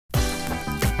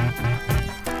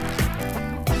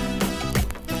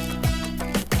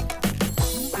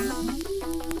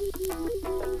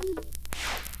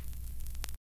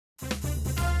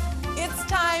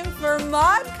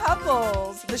Mod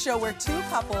Couples, the show where two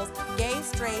couples, gay,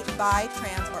 straight, bi,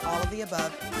 trans, or all of the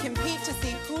above, compete to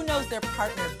see who knows their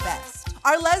partner best.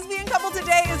 Our lesbian couple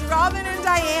today is Robin and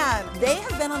Diane. They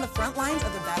have been on the front lines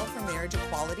of the battle for marriage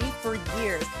equality for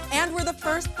years and were the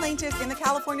first plaintiffs in the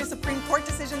California Supreme Court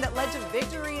decision that led to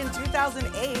victory in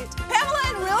 2008. Pamela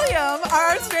and William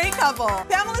are a straight couple.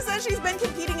 Pamela says she's been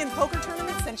competing in poker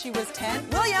tournaments since she was 10.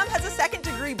 William has a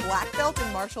second-degree black belt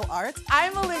in martial arts.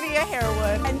 I'm Olivia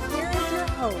Harewood, and here is your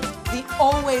host, the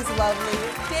always lovely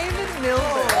David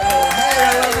Milburn.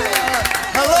 Hey, Olivia.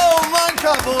 Hello, Mod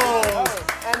Couples!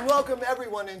 And welcome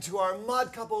everyone into our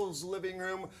Mod Couples living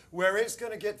room where it's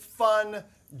going to get fun,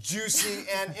 juicy,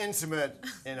 and intimate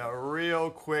in a real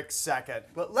quick second.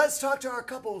 But let's talk to our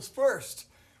couples first.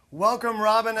 Welcome,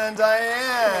 Robin and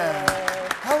Diane.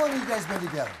 How long have you guys been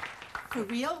together? For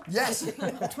real? Yes.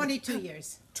 22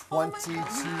 years. 22 years.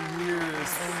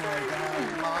 Oh my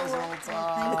God. Mazel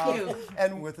tov. Thank you.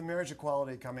 And with the marriage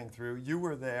equality coming through, you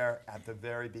were there at the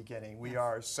very beginning. We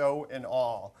are so in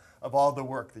awe of all the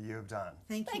work that you have done.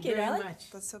 Thank Thank you you, very darling. much.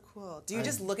 That's so cool. Do you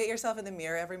just look at yourself in the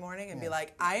mirror every morning and be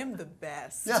like, I am the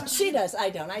best? Yeah. She does.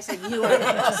 I don't. I said you are the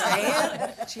best.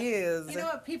 Right? Cheers. You know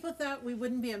what? People thought we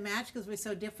wouldn't be a match because we're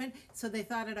so different, so they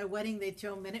thought at our wedding they'd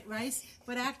throw minute rice,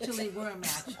 but actually we're a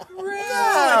match.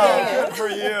 Oh, good for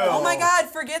you. Oh my God,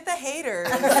 forget the haters.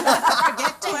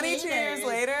 Forget the 22 years haters.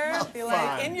 later, be like,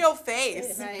 fine. in your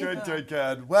face. Right. Good, good,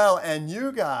 good. Well, and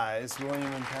you guys, William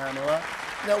and Pamela,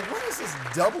 now what is this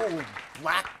double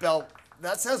black belt?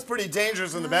 That sounds pretty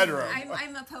dangerous in the bedroom.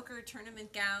 I'm a poker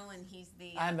tournament gal, and he's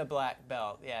the. I'm the black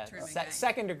belt, yeah. Tournament guy.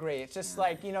 Second degree. It's just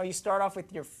like, you know, you start off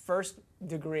with your first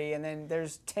degree, and then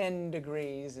there's 10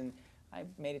 degrees, and I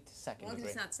made it to second Well, 'cause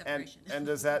degree. it's not And, separation. and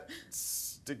does that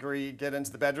degree get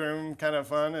into the bedroom kind of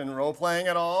fun and role playing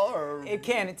at all? Or? It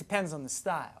can. It depends on the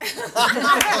style.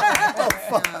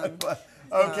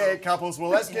 Okay, couples, well,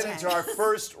 let's get into our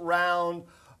first round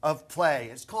of play.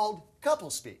 It's called Couple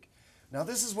Speak. Now,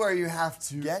 this is where you have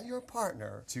to get your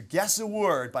partner to guess a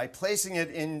word by placing it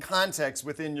in context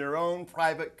within your own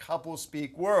private couple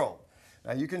speak world.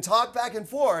 Now, you can talk back and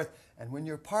forth, and when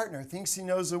your partner thinks he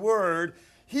knows a word,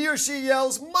 he or she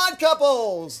yells, Mod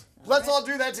Couples! Let's all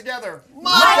do that together.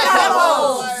 Mod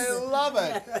Couples! I love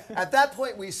it. At that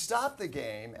point, we stop the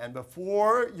game, and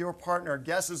before your partner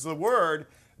guesses the word,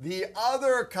 the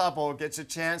other couple gets a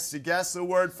chance to guess the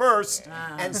word first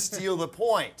and steal the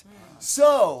point.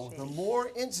 So, the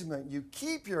more intimate you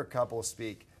keep your couple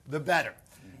speak, the better.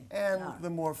 And the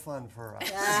more fun for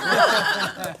us.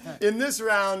 In this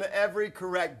round, every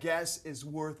correct guess is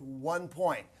worth 1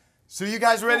 point. So you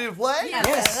guys ready to play?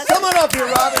 Yes. Come on up here,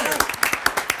 Robin.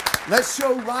 Let's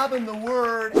show Robin the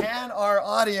word and our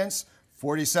audience.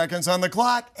 40 seconds on the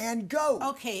clock, and go.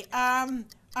 Okay,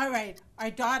 all right. Our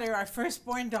daughter, our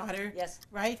firstborn daughter. Yes.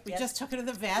 Right? We Yes. just took her to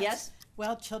the vet. Yes.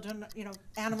 Well, children, you know,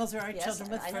 animals are our Yes, children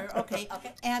with I know. fur. Okay.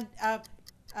 Okay. And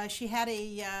she had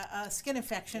a skin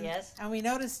infection. Yes. And we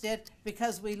noticed it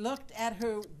because we looked at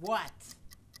her what?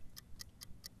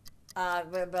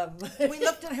 We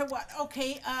looked at her what?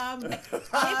 Okay. Keep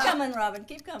coming, Robin.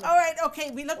 Keep coming. All right,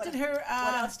 okay, we looked at her.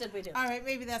 What else did we do? All right,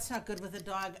 maybe that's not good with a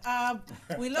dog.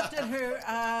 We looked at her.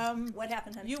 What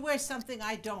happened, honey? You wear something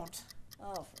I don't.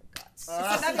 Oh, for God's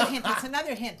sake. It's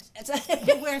another hint. It's another hint.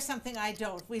 You wear something I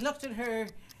don't. We looked at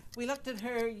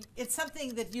her. It's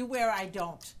something that you wear I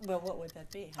don't. Well, what would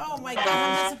that be? Oh my God!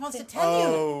 I'm not supposed to tell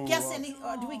Oh. you. Guess any?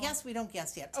 Do we guess? We don't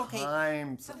guess yet. Okay.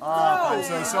 Time's up. I'm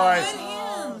so sorry.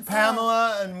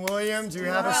 Pamela and William, do you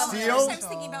have a Well, steal? I was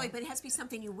thinking about it, but it has to be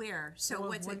something you wear. So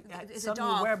what's it? It's a Something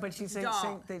dog. you wear, but she's saying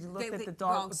Dog. they looked at the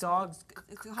dog's dog's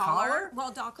collar. collar?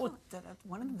 Well, dog collar. Well,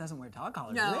 one of them doesn't wear dog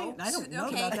collars, No. do they? I don't know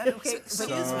Okay. about that. Okay, So-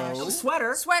 but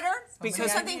sweater. Sweater.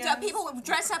 Because something people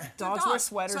dress up. Dogs wear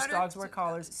sweaters, dogs wear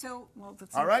collars. So Well,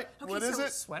 that's All right, Okay, what is so-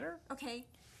 it? sweater. okay.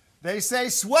 They say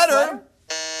sweater.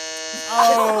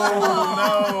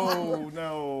 Oh,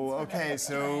 no. Okay,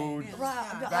 so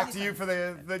back to you for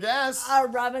the guess.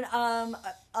 Robin,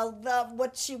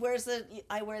 what she wears that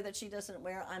I wear that she doesn't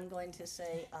wear, I'm going to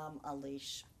say a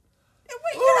leash.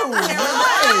 Ooh, nice.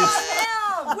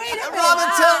 Wait a minute. Robin,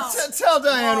 tell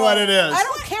Diane what it is. I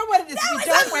don't care what it is. We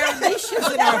don't wear leashes in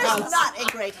our That was house. not a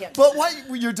great hint. But what,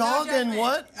 your dog and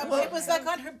what? It was like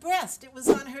on her breast. It was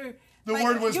on her. The like,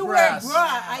 word was you breast. wear a bra.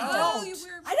 I Oh, don't. you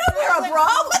wear. I don't wear a bra.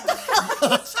 What the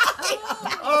hell are you talking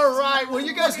about? All right, well,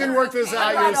 you guys can work this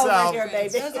out Right over yourself. here,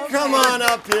 baby. Come on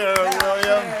up here,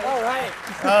 William. All right.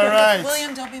 All right.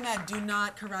 William, don't be mad. Do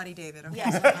not karate David. Okay?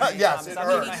 Yes. Yes, it I'll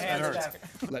put hurts. my It hands hurts. back.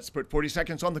 Let's put 40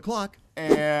 seconds on the clock.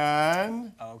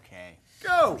 And Okay.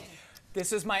 go.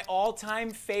 This is my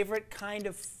all-time favorite kind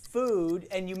of food,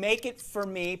 and you make it for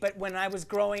me, but when I was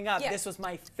growing up, Yeah. this was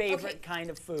my favorite Okay. kind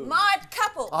of food. Mod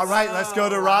couples. All right, let's go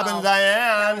to Robin and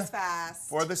Diane That was fast.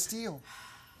 for the steal.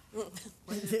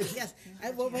 Yes.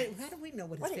 Well, wait, how do we know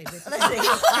what his favorite is? Let's see.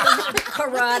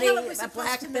 Karate, a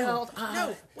black belt.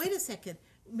 No, wait a second.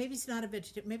 Maybe it's not a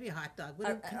vegetarian. Maybe a hot dog.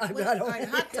 What, I don't all right,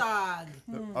 hot dog.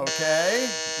 Okay,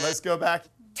 let's go back.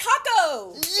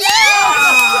 Tacos.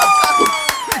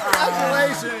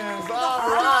 Congratulations! All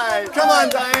right, come on,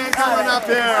 Diane, come on up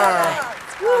here.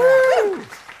 Woo!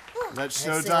 Let's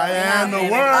show Diane the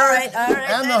word All right,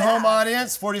 and the home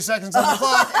audience. 40 seconds on the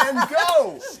clock, and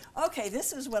go. Okay,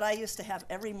 this is what I used to have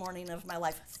every morning of my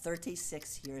life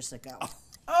 36 years ago.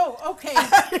 Oh, okay.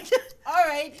 All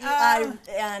right.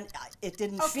 It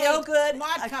didn't Okay, feel good.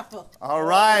 Mod couple. All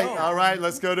right,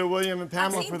 let's go to William and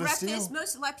Pamela I've for seen the steal.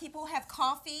 breakfast. A lot of people have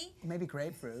coffee, Maybe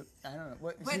grapefruit. I don't know.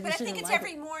 What, but I think it's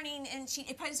every morning, and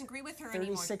it probably doesn't agree with her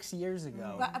anymore. 36 years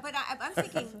ago. But I'm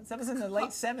thinking. That was in the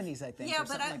late 70s, I think. Yeah, or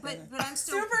but something like that. but I'm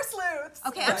still. Super sleuths.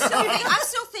 Okay, I'm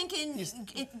still thinking.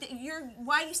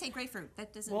 Why do you say grapefruit?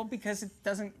 That doesn't. Well, because it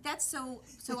doesn't. That's so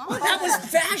That was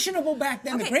fashionable back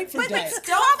then, the grapefruit diet.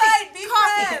 Don't fight, be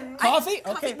coffee. friends. Coffee?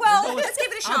 Okay. Well, we'll go with- let's give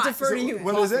it a I'll shot. defer to you.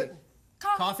 What is it?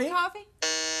 Coffee? Coffee.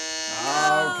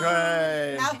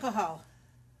 Okay. Alcohol.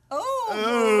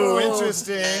 Ooh,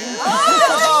 interesting.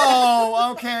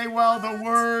 Oh, okay. Well, the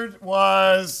word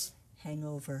was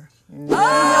Hangover. involves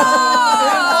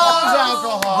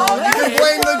alcohol. You can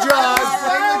blame the judge.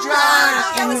 Blame the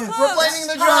judge. We're blaming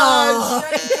the judge.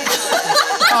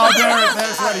 Oh,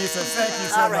 there's what he says. Thank you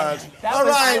so much. All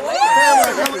right,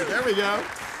 Pamela, come on. There we go.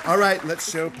 All right, let's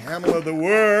show Pamela the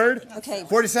word. Okay.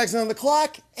 40 seconds on the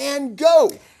clock, and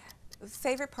go.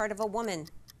 Favorite part of a woman.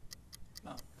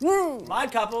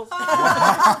 Mod couples.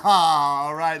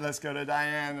 All right, let's go to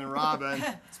Diane and Robin.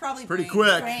 It's probably Pretty brain.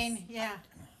 quick. Brain, yeah.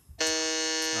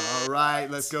 All right,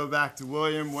 let's go back to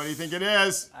William. What do you think it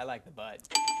is? I like the butt.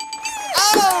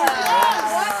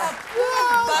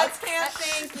 Butts can't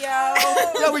think, yo.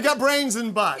 Yeah, we got brains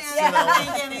and butts. you know.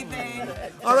 Think anything.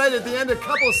 All right, at the end of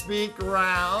couple speak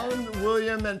round,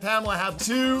 William and Pamela have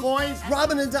 2 points.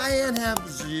 Robin and Diane have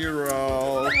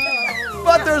 0.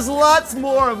 But there's lots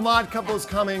more of Mod Couples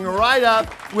coming right up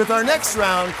with our next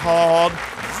round called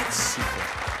What's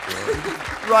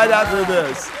Secret? Right after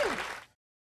this.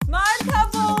 Mod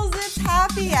couples, it's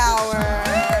happy hour.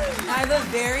 I have a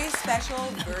very special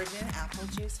virgin apple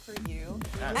juice for you.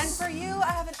 Yes. And for you,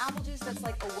 I have an apple juice that's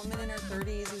like a woman in her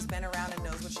 30s who's been around and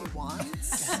knows what she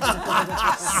wants. So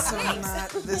not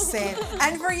the same.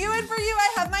 And for you,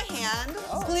 I have my hand.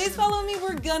 Please follow me.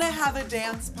 We're gonna have a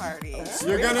dance party.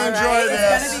 You're going to All enjoy right?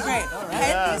 this. It's gonna be great.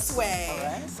 Head Yes. this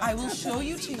way. I will show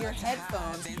you to your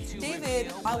headphones.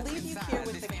 David, I'll leave you here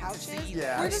with the couches.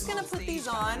 Yes. We're just gonna put these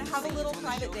on, have a little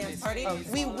private dance party.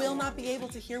 We will not be able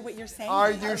to hear what you're saying.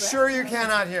 Are you sure you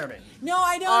cannot hear me? No,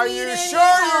 I don't Are need you any sure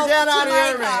help you cannot to my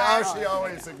hear me? car. Oh, she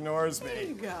always ignores me. There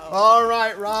you go. All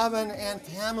right, Robin and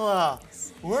Pamela,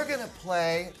 we're going to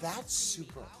play That's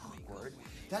Super Awkward.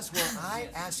 That's where I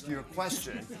ask you a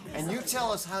question, and you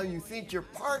tell us how you think your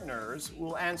partners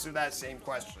will answer that same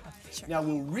question. Now,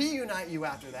 we'll reunite you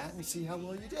after that and see how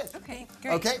well you did. Okay,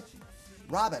 great. Okay,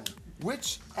 Robin,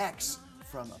 which ex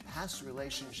from a past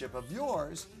relationship of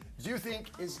yours do you think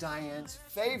is Diane's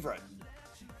favorite?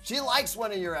 She likes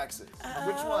one of your exes.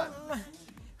 Which one?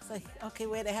 It's like, okay,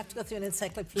 wait, I have to go through an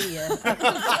encyclopedia.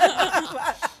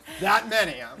 That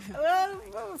many, huh?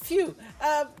 A few.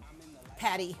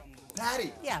 Patty.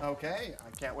 Patty. Yeah. Okay, I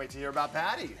can't wait to hear about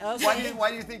Patty. Okay. Why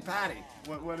do you think Patty?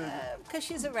 What is it? Because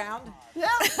she's around. Yeah.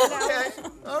 Okay.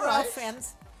 All We're all right.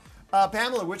 friends.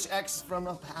 Pamela, which ex from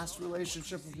a past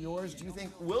relationship of yours do you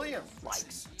think William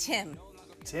likes? Tim.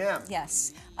 Tim.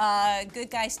 Yes. Good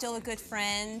guy, still a good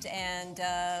friend, and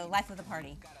life of the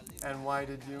party. And why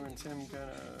did you and Tim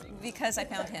gonna? Because I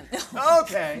found him.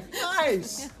 Okay.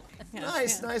 Nice.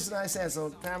 Nice answer.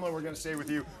 Pamela, we're going to stay with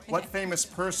you. What famous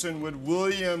person would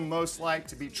William most like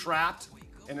to be trapped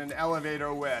in an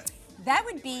elevator with? That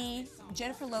would be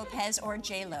Jennifer Lopez or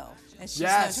J-Lo. As she's known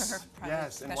Yes. to her private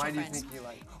Yes. And special why do you friends. think he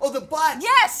likes? Oh, the butt.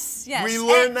 Yes, yes. We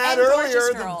learned that and gorgeous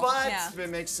earlier. girl. The butt. Yeah. It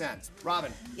makes sense.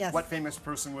 Robin. Yes. What famous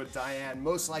person would Diane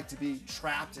most like to be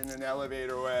trapped in an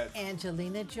elevator with?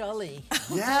 Angelina Jolie.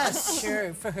 Yes.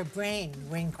 Sure, for her brain.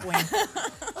 Wink, wink.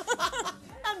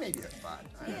 And maybe a butt.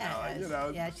 I don't Yeah, know. You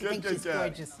know. yeah, she good, thinks good, she's good.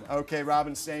 gorgeous. Okay,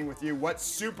 Robin, staying with you. What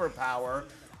superpower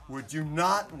would you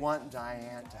not want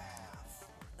Diane to have?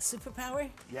 Superpower?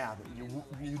 Yeah, that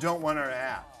you don't want her to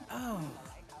have.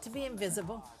 To be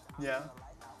invisible. Yeah.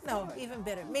 No, even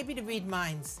better. Maybe to read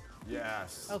minds.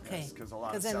 Yes. Okay. Because a lot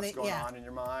of 'Cause then stuff's they- going yeah. on in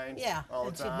your mind. Yeah, All the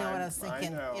and she'd time. know what I was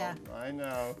thinking, I know. yeah. I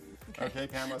know. Okay,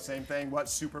 Pamela, same thing. What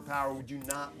superpower would you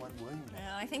not want William to have?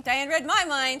 Well, I think Diane read my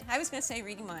mind. I was going to say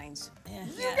reading minds.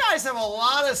 You guys have a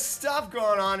lot of stuff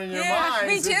going on in your Yeah, minds.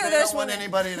 me that too. They There's don't want one-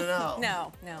 anybody to know.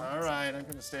 No, no. All right, I'm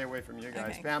going to stay away from you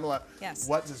guys. Okay. Pamela, Yes.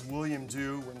 what does William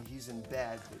do when he's in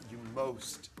bed that you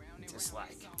most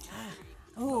dislike?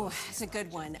 Oh, that's a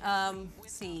good one.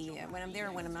 Let's see, when I'm there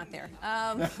or when I'm not there.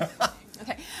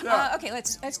 Okay, Yeah. okay.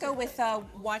 Let's go with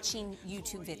watching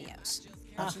YouTube videos.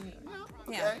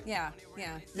 Okay. Yeah.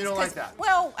 You don't like that?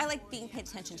 Well, I like being paid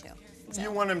attention to. So.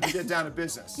 You want him to get down to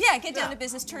business. Yeah, get down to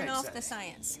business. Turn Makes off sense. the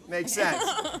science. Makes sense.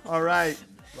 All right.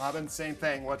 Robin, same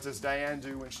thing. What does Diane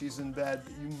do when she's in bed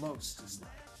that you most dislike?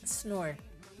 Snore.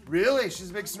 Really?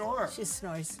 She's a big snorer. She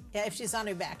snores. Yeah, if she's on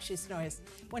her back, she snores.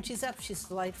 When she's up, she's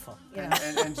delightful. You know.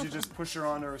 And you just push her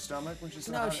onto her stomach when she's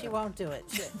No, she won't do it.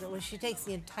 When she takes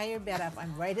the entire bed up,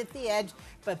 I'm right at the edge,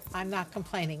 but I'm not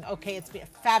complaining. Okay, it's been a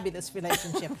fabulous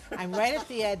relationship. I'm right at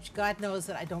the edge. God knows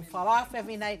that I don't fall off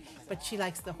every night, but she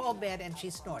likes the whole bed and she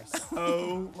snores.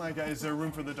 Oh my God! Is there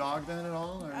room for the dog then at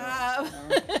all? Or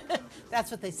no?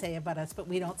 That's what they say about us, but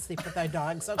we don't sleep with our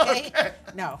dogs, okay?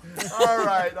 No. All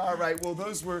right, all right. Well,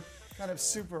 those were kind of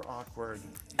super awkward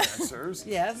answers.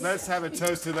 Yes. Let's have a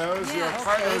toast to those. Your Yeah.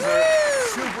 partners are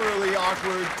superly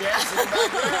awkward dancing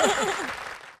back there.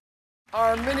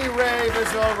 Our mini rave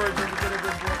is over. Did you get a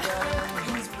good look at him?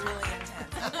 It was really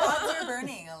intense. The buds are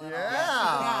burning a little.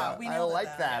 Yeah, we I know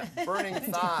like that. that. Burning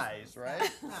thighs,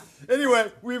 right?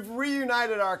 Anyway, we've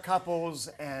reunited our couples,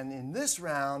 and in this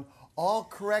round, all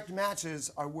correct matches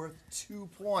are worth 2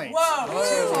 points. Whoa, 2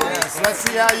 points. Yes, let's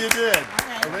see how you did.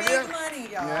 Olivia? Big money,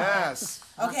 y'all. Yes.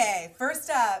 Okay, first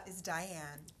up is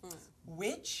Diane.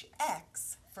 Which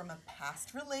ex from a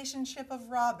past relationship of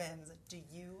Robin's do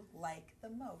you like the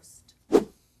most?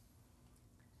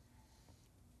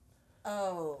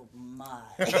 Oh my.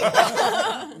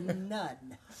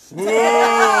 None.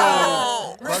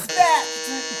 Respect.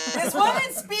 This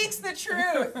woman speaks the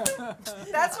truth.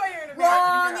 That's why you're an American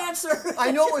Wrong hero. answer. I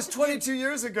know it was 22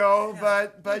 years ago,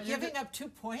 but you Giving up 2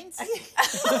 points?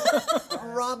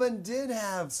 Robin did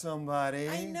have somebody.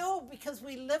 I know, because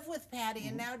we live with Patty,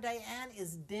 and now Diane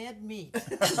is dead meat.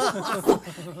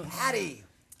 Patty.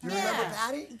 You remember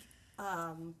Patty?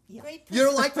 Yeah. Great You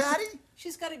don't like Patty?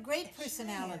 She's got a great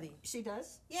personality. She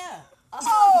does? Yeah.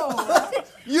 Oh,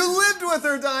 You lived with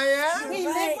her, Diane. We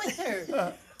live with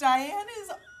her. Diane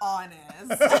is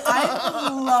honest.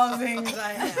 I'm loving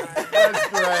Diane. That's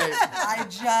great. I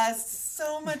just,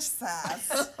 so much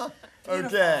sass. Okay.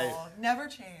 Beautiful. Never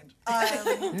change.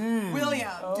 William,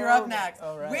 you're up next.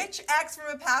 all right. Which ex from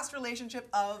a past relationship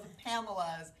of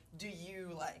Pamela's do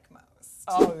you like most?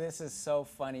 Oh, this is so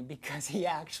funny because he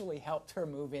actually helped her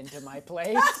move into my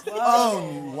place.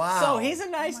 Oh, wow. So he's a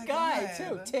nice my guy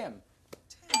God. too, Tim.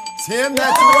 Tim,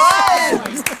 that's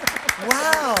right.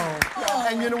 Wow.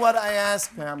 And you know what? I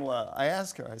asked Pamela, I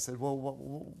said, well,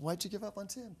 why'd you give up on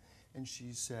Tim? And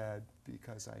she said,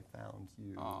 because I found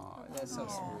you. Oh, that's so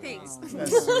sweet. Thanks.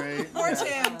 That's sweet. Poor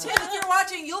Tim. Tim, if you're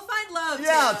watching, you'll find love.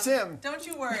 Yeah, Tim. Don't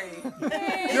you worry.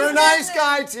 You're a nice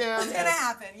guy, Tim. It's gonna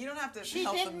happen. You don't have to She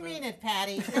help didn't them mean move. it,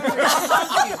 Patty. She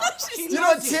loves you. She You know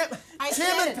what, loves you. Tim? I Tim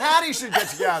said and it. Patty should get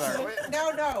together.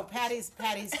 No, Patty's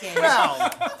gay.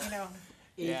 Well, You know.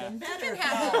 Yeah. Better.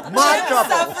 mod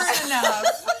couple. Suffered enough.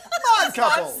 Mod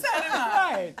couple. Said enough.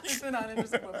 Right. It's an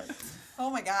uninteresting woman. Oh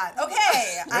my God. Okay,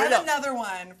 I you go. have another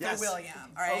one for Yes. William.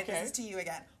 All right, Okay. this is to you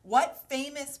again. What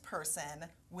famous person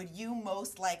would you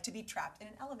most like to be trapped in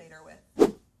an elevator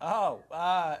with? Oh,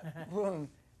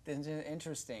 this is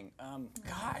interesting.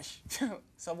 Gosh.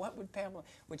 So what would Pamela,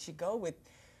 would she go with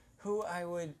who I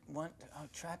would want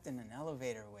trapped in an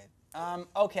elevator with?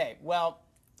 Okay, well,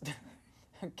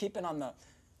 keeping on the,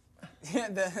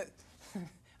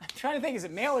 I'm trying to think, is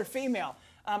it male or female?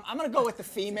 I'm going to go with the I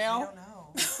female. don't know.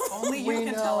 Only you We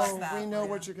can tell us know, that. we know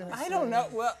what you're going to say. I don't know.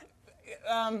 Well,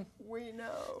 We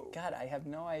know. God, I have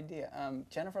no idea.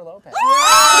 Jennifer Lopez.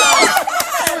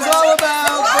 It was all about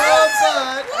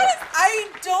Belfast. I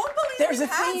don't believe There's we a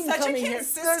have theme such coming a here.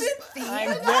 consistent theme.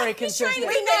 I'm very consistent.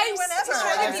 We marry whenever.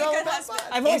 trying to be a good It's all husband.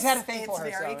 I've always had a It's- thing for her.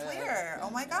 It's very so, clear. Oh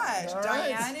my gosh. All right.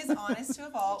 Diane is honest to a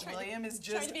fault. William is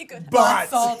Trying just to be a good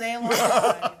butts all day long.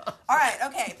 All right,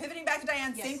 okay. Pivoting back to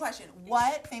Diane, same question.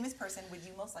 What famous person would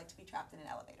you most like to be trapped in an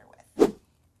elevator with?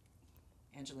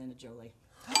 Angelina Jolie.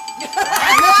 You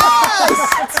guys!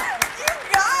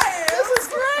 This is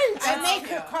great. I make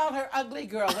her call her ugly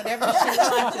girl whenever she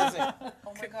watches it.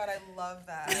 Oh my God, I love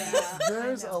that.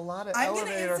 There's a lot of I'm gonna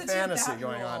elevator institute fantasy that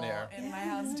going on rule here. in my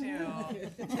house too.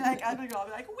 Like, I'll be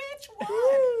like, which one?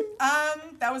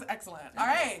 That was excellent. All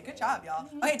right, good job, y'all.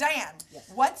 Okay, Diane,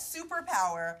 what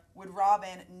superpower would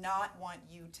Robin not want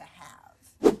you to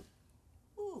have?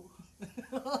 Ooh.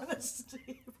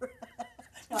 Honesty.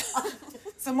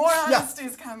 Some more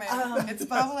honesty's coming. It's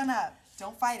bubbling up.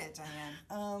 Don't fight it,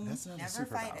 Diane. That's not Never a superpower.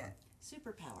 fight it.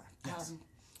 Superpower. Yes.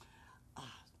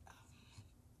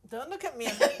 Don't look at me.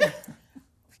 The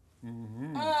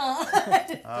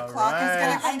clock is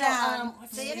gonna come down.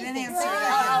 Say You didn't anything. answer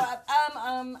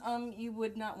that. You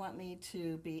would not want me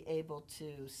to be able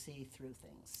to see through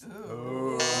things.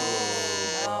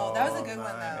 Oh, that was a good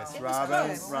one, Nice. though. Robin,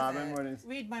 close. Robin, what is?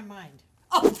 Read my mind.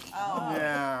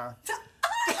 Yeah.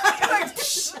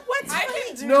 What? I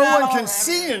can do No that one can already.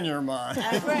 see in your mind.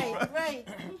 Right.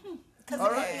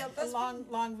 All right. A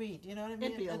long read. You know what I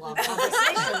mean? It'd be a long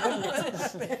conversation,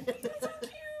 wouldn't it?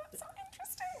 So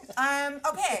interesting.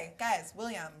 Okay, guys,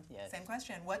 William, Yes. same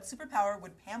question. What superpower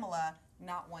would Pamela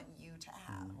not want you to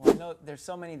have? Well, no, there's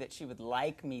so many that she would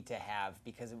like me to have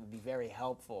because it would be very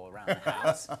helpful around the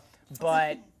house.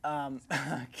 But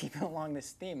keeping along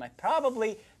this theme,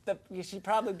 she'd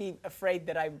probably be afraid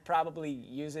that I would probably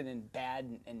use it in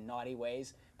bad and naughty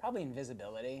ways. Probably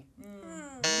invisibility.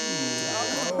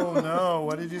 Oh no!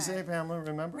 What did you say, Pamela?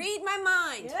 Remember? Read my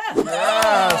mind.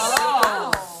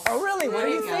 Oh, really? What are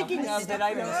you thinking of that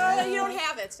I don't? You don't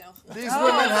have it, so. These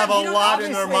women have a lot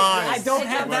in their I minds. don't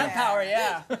have that power.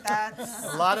 Yeah. That's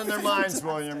A lot in their minds,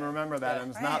 William. Remember that, and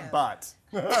it's not but.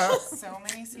 so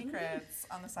many secrets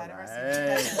on the side of our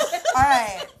Hey.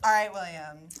 secret. All right,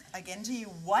 William. Again to you.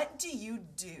 What do you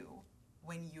do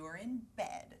when you're in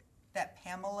bed that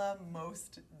Pamela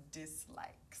most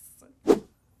dislikes?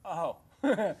 Oh,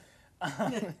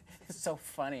 it's so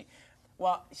funny.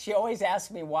 Well, she always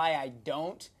asks me why I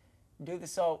don't do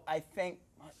this. So I think,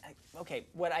 okay,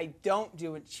 what I don't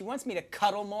do, she wants me to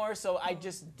cuddle more, so I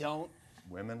just don't.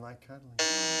 Women like cuddling.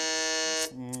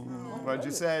 What'd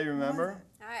you say? You remember?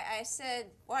 I said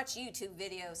watch YouTube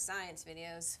videos, science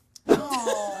videos.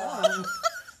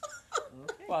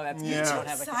 Well, that's Yeah. I don't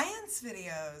have a Science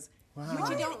videos. Wow. You don't like.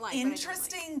 but I don't like.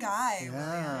 Interesting guy.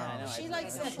 Yeah. I know, She I-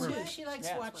 likes that too. She likes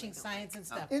watching science and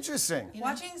stuff. Interesting.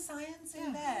 Watching science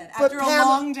in bed But after a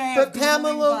long day of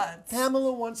doodling butts.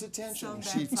 Pamela wants attention.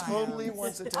 Some She bad totally science.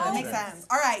 wants That attention. makes sense.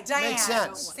 All right, Diane. Makes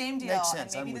sense. Same deal. Makes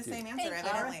sense. And maybe I'm the with same you. answer, Thank you.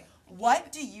 evidently.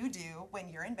 What do you do when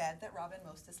you're in bed that Robin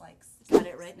most dislikes? Got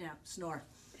it right now. Snore.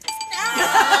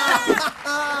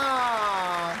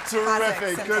 Ah,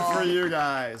 terrific. Classic, Good for simple. you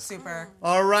guys. Super.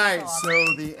 All right, so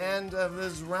the end of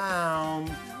this round,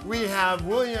 we have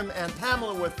William and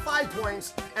Pamela with 5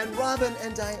 points, and Robin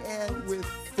and Diane with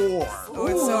 4. Oh,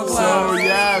 it's so close. So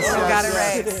yes, You yes, got it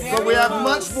yes. right. But we have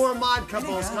much more mod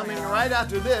couples coming right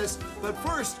after this. But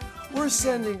first, we're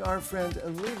sending our friend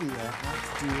Olivia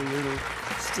out to do a little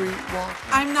street walk.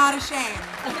 I'm not ashamed.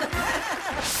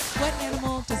 What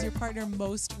animal does your partner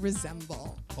most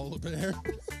resemble? Polar bear.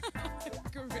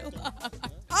 Gorilla.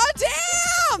 Oh,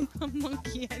 damn! A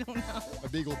monkey, I don't know. A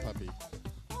beagle puppy.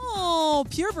 Oh,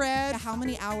 purebred. How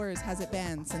many hours has it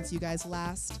been since you guys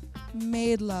last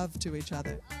made love to each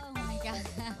other? Oh my god.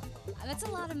 That's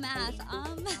a lot of math.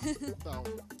 About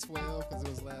 12, because it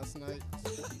was last night.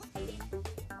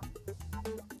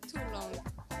 Too long.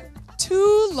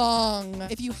 Too long.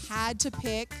 If you had to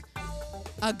pick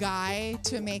a guy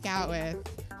to make out with,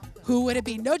 who would it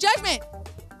be? No judgment.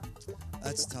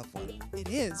 That's a tough one. It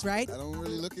is, right? I don't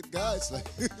really look at guys like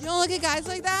You don't look at guys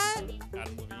like that?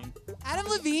 Adam Levine. Adam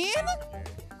Levine?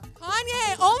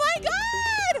 Kanye. Oh my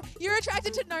God! You're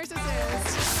attracted to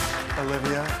narcissists.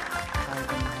 Olivia, I am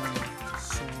learning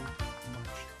so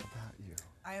much about you.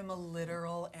 I am a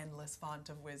literal endless font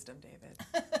of wisdom, David.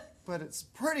 But it's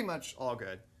pretty much all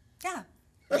good. Yeah.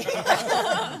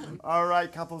 All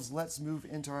right, couples, let's move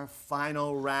into our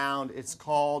final round. It's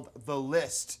called The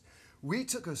List. We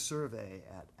took a survey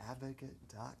at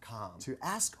advocate.com to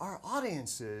ask our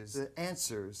audiences the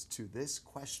answers to this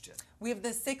question. We have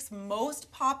the 6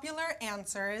 most popular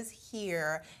answers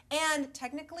here. And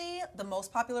technically, the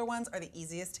most popular ones are the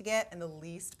easiest to get, and the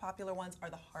least popular ones are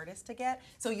the hardest to get.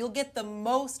 So you'll get the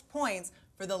most points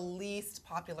for the least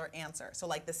popular answer. So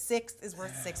like the 6 is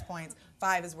worth 6 points,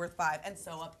 5 is worth 5, and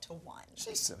so up to 1.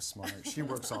 She's so smart. She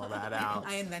works all that out.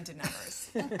 I invented numbers.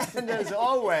 And as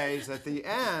always, at the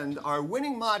end, our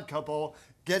winning mod couple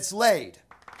gets laid.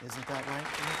 Isn't that right?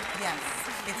 Yes,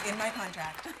 it's in my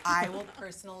contract. I will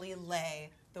personally lay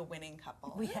the winning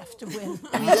couple. We have to win.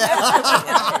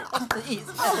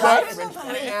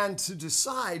 And to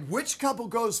decide which couple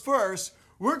goes first,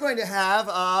 we're going to have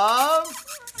a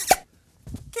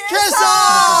kiss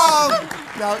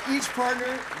off! Now, each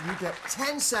partner, you get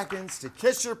 10 seconds to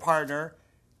kiss your partner,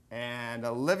 And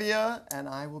Olivia and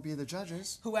I will be the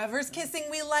judges. Whoever's kissing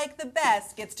we like the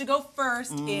best gets to go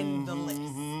first in the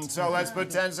list. So let's put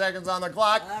 10 seconds on the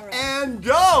clock and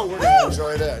go. We're going to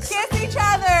enjoy this. Kiss each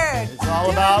other. It's all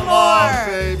Do about more. love,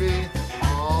 baby.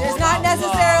 All There's not about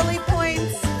necessarily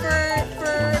points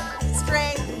for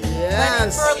strength,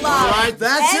 Yes. but for love. All right,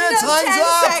 that's End it. of Time's 10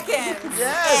 up. seconds.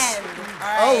 Yes. End. All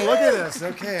right. Oh, look at this.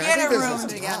 Okay. I Get think a this room is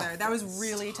together. tough. That was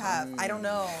really tough. I don't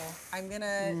know. I'm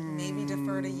gonna maybe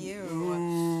defer to you.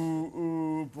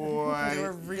 Ooh, boy. You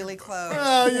were really close.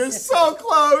 Oh, you're so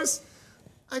close.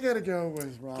 I gotta go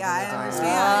with Robin. Yeah, I understand.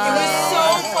 It was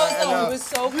so close though. It was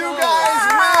so close. You guys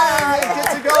win. Get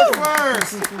to go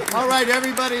first. All right,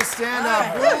 everybody stand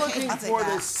up. We're looking I'll take for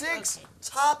that. the 6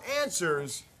 top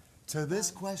answers to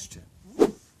this question.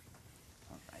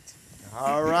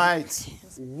 All right.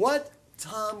 What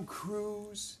Tom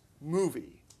Cruise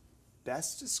movie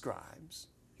best describes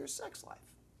your sex life?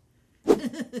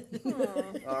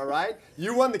 All right.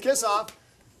 You won the kiss off.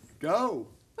 Go.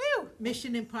 Woo!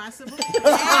 Mission Impossible. All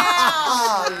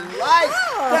right.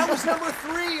 That was number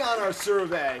 3 on our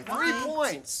survey. 3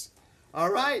 points. All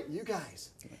right, you guys.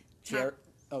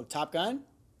 Top Gun?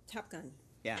 Top Gun.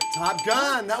 Yeah. Top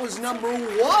Gun. That was number 1. You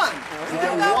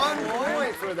get 1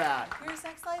 point for that. Your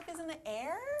sex life is in the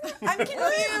air? I'm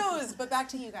confused. But back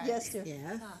to you guys. Yes, dear.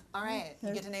 Yeah. All right.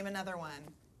 You get to name another one.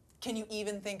 Can you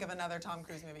even think of another Tom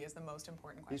Cruise movie is the most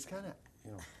important He's question. kind of,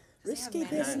 you know. Risky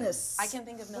business. I can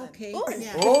think of none. Okay. Oh.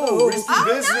 Yeah. Oh, risky Oh,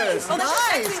 business. nice. Oh, that's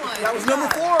a Nice. sexy one. That was number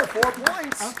 4. 4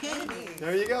 points. Okay.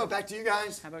 There you go. Back to you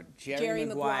guys. How about Jerry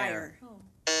Maguire.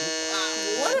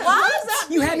 What was that?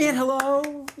 You had me at hello.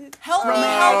 Help me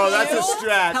Oh, help that's you. a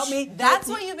stretch. Help me. That's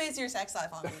what you base your sex life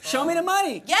on. People. Show me the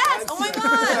money. Yes. Oh my God.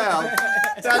 Yeah,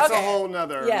 that's a Okay. whole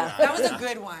nother. Yeah. That was a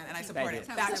good one, and I support Thank it.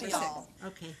 you. Back to y'all.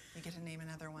 Okay. You get to name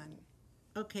another one.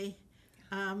 Okay.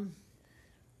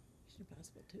 Mission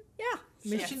Impossible 2. Yeah.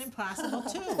 Mission Impossible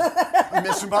 2.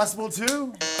 Mission Impossible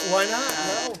 2? Why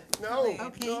not? No.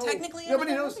 Okay. No. Technically,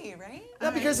 Nobody another knows. movie, right?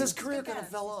 Not because his career kind of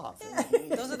fell off.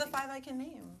 Those are the 5 I can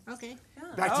name. Okay.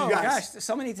 Back to Oh you guys. gosh, there's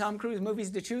so many Tom Cruise movies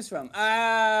to choose from.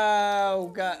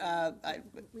 Oh God.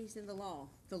 He's in the law.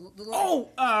 The law.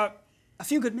 A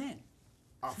Few Good Men.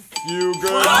 You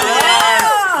good man.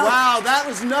 Wow, that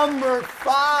was number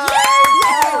 5.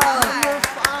 Number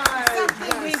 5.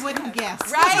 Something we wouldn't guess.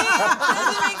 Right?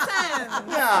 Doesn't make sense.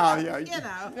 Yeah. You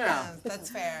know. Yeah. That's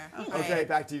fair. Okay,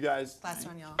 back to you guys. Last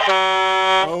one, y'all.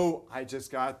 Oh, I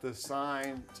just got the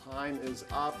sign. Time is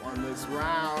up on this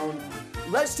round.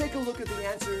 Let's take a look at the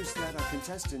answers that our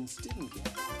contestants didn't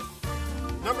get.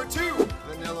 Number 2,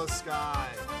 Vanilla Sky.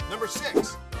 Number 6,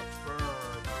 A Bird.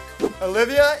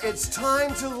 Olivia, it's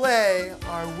time to lay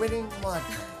our winning mud.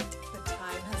 The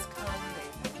time has come,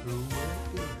 baby.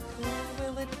 Who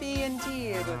will it be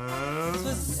indeed? This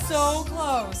was so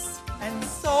close and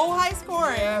so high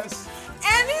scoring. Yes.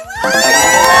 And it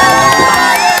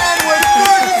And with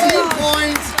 13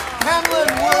 points, Pamela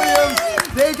and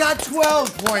Williams, they got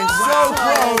 12 points. So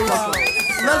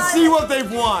close. Let's see what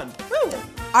they've won.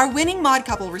 Our winning mod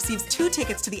couple receives 2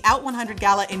 tickets to the Out 100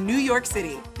 Gala in New York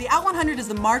City. The Out 100 is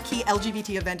the marquee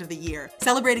LGBT event of the year,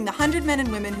 celebrating the 100 men and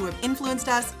women who have influenced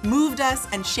us, moved us,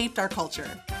 and shaped our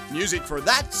culture. Music for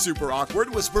that Super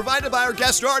Awkward was provided by our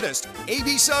guest artist,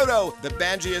 A.B. Soto, the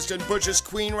banjiest and butchest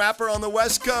queen rapper on the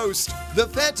West Coast. The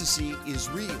fantasy is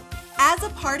real. As a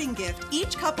parting gift,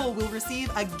 each couple will receive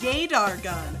a Gaydar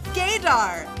gun.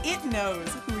 Gaydar! It knows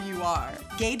who you are.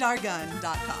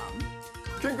 Gaydargun.com.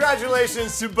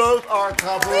 Congratulations to both our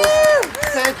couples.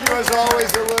 Thank you as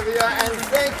always, Olivia, and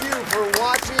thank you for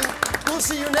watching. We'll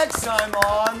see you next time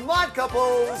on Mod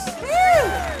Couples.